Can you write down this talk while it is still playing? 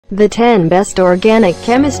The 10 best organic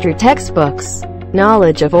chemistry textbooks.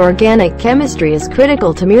 Knowledge of organic chemistry is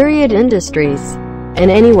critical to myriad industries,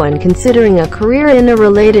 and anyone considering a career in a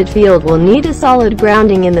related field will need a solid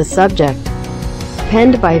grounding in the subject.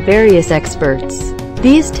 Penned by various experts,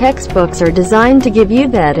 these textbooks are designed to give you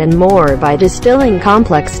that and more by distilling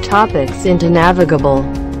complex topics into navigable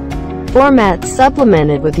formats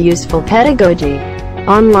supplemented with useful pedagogy,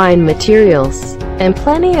 online materials, and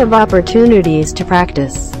plenty of opportunities to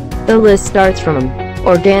practice. The list starts from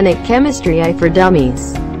Organic Chemistry I for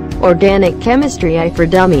Dummies. Organic Chemistry I for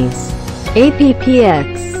Dummies.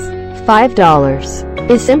 APPX.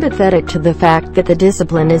 $5. Is sympathetic to the fact that the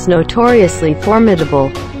discipline is notoriously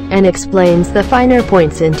formidable, and explains the finer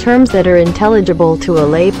points in terms that are intelligible to a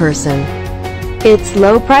layperson. Its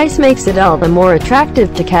low price makes it all the more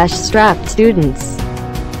attractive to cash-strapped students.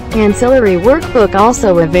 Ancillary workbook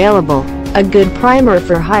also available. A good primer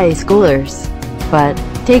for high schoolers, but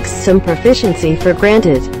takes some proficiency for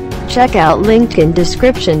granted. Check out link in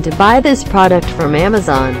description to buy this product from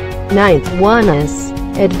Amazon. 9th one is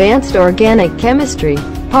Advanced Organic Chemistry,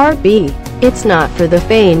 Part B. It's not for the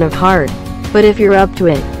faint of heart, but if you're up to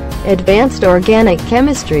it. Advanced Organic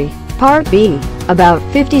Chemistry, Part B, about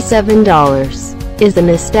 $57, is an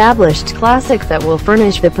established classic that will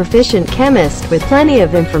furnish the proficient chemist with plenty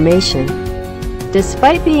of information.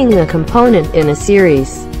 Despite being a component in a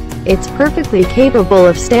series, it's perfectly capable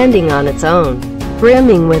of standing on its own,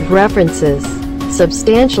 brimming with references,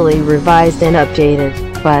 substantially revised and updated,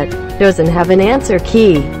 but doesn't have an answer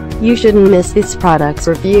key. You shouldn't miss this product's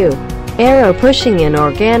review. Arrow Pushing in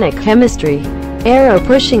Organic Chemistry. Arrow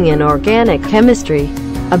Pushing in Organic Chemistry,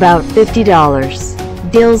 about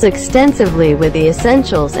 $50. Deals extensively with the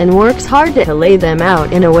essentials and works hard to lay them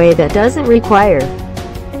out in a way that doesn't require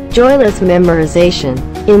joyless memorization.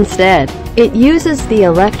 Instead, it uses the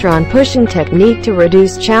electron pushing technique to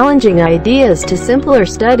reduce challenging ideas to simpler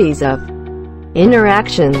studies of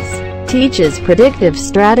interactions. Teaches predictive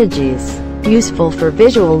strategies, useful for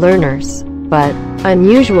visual learners, but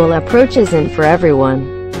unusual approach isn't for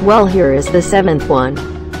everyone. Well, here is the 7th one.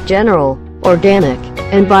 General, Organic,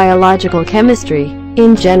 and Biological Chemistry.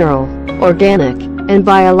 In General, Organic, and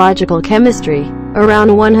Biological Chemistry, around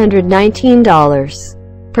 $119.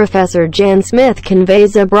 Professor Jan Smith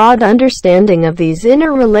conveys a broad understanding of these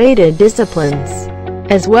interrelated disciplines,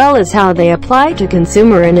 as well as how they apply to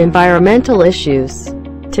consumer and environmental issues.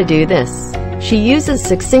 To do this, she uses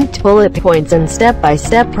succinct bullet points and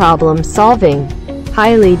step-by-step problem-solving,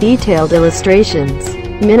 highly detailed illustrations,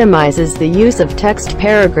 minimizes the use of text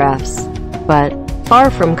paragraphs, but far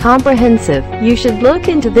from comprehensive. You should look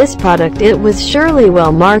into this product. It was surely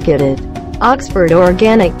well marketed. Oxford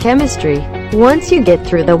Organic Chemistry. Once you get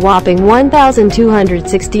through the whopping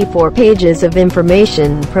 1,264 pages of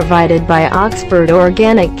information provided by Oxford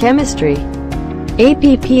Organic Chemistry,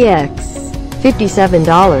 APPX,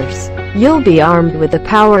 $57, you'll be armed with the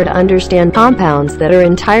power to understand compounds that are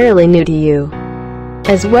entirely new to you,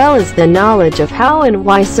 as well as the knowledge of how and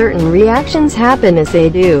why certain reactions happen as they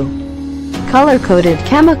do. Color-coded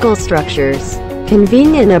chemical structures.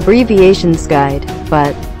 Convenient abbreviations guide,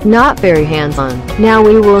 but not very hands-on. Now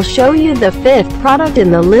we will show you the 5th product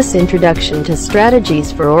in the list. Introduction to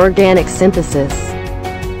Strategies for Organic Synthesis.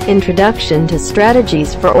 Introduction to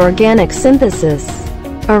Strategies for Organic Synthesis,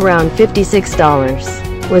 around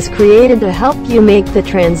 $56, was created to help you make the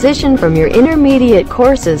transition from your intermediate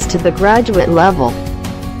courses to the graduate level.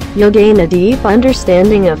 You'll gain a deep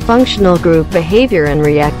understanding of functional group behavior and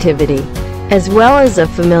reactivity, as well as a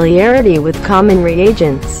familiarity with common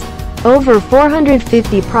reagents. Over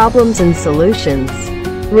 450 problems and solutions.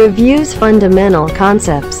 Reviews fundamental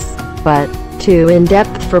concepts, but too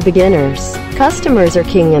in-depth for beginners. Customers are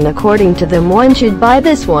king, and according to them one should buy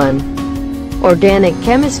this one. Organic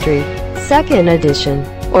Chemistry, 2nd edition.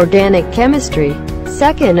 Organic Chemistry,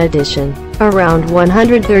 2nd edition, around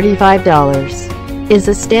 $135. Is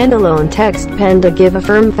a standalone text penned to give a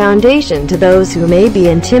firm foundation to those who may be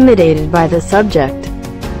intimidated by the subject.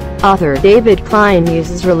 Author David Klein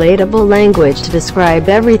uses relatable language to describe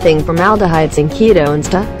everything from aldehydes and ketones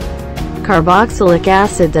to carboxylic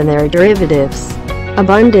acids and their derivatives.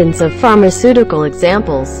 Abundance of pharmaceutical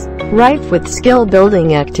examples, rife with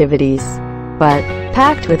skill-building activities, but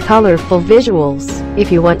packed with colorful visuals.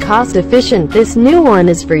 If you want cost-efficient, this new one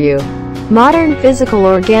is for you. Modern Physical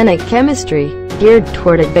Organic Chemistry, geared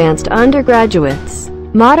toward advanced undergraduates.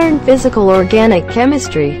 Modern Physical Organic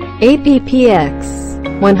Chemistry, APPX,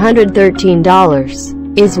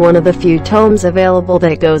 $113, is one of the few tomes available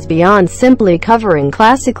that goes beyond simply covering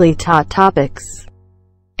classically taught topics,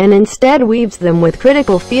 and instead weaves them with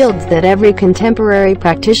critical fields that every contemporary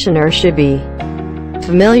practitioner should be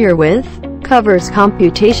familiar with, covers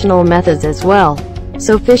computational methods as well,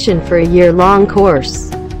 sufficient for a year-long course.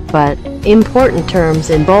 But, important terms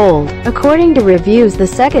in bold, according to reviews, the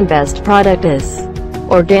second best product is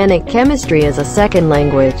organic chemistry as a second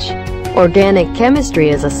language. Organic chemistry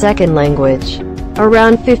as a second language.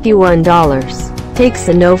 Around $51. Takes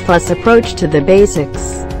a no-fuss approach to the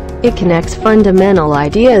basics. It connects fundamental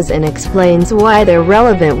ideas and explains why they're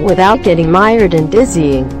relevant without getting mired in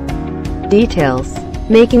dizzying details,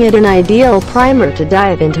 making it an ideal primer to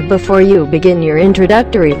dive into before you begin your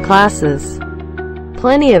introductory classes.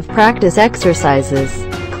 Plenty of practice exercises,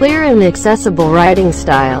 clear and accessible writing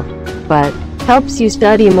style, but helps you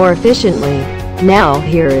study more efficiently. Now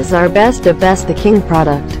here is our best of best the king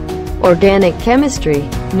product. Organic Chemistry,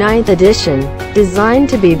 9th edition, designed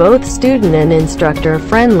to be both student and instructor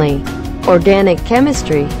friendly. Organic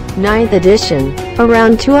Chemistry, 9th edition,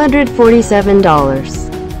 around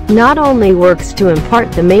 $247. Not only works to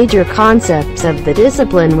impart the major concepts of the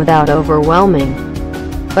discipline without overwhelming,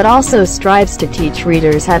 but also strives to teach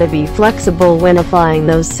readers how to be flexible when applying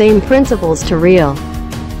those same principles to real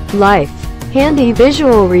life. Handy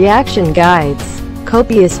visual reaction guides,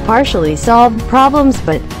 copious partially solved problems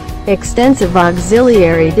but extensive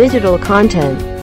auxiliary digital content.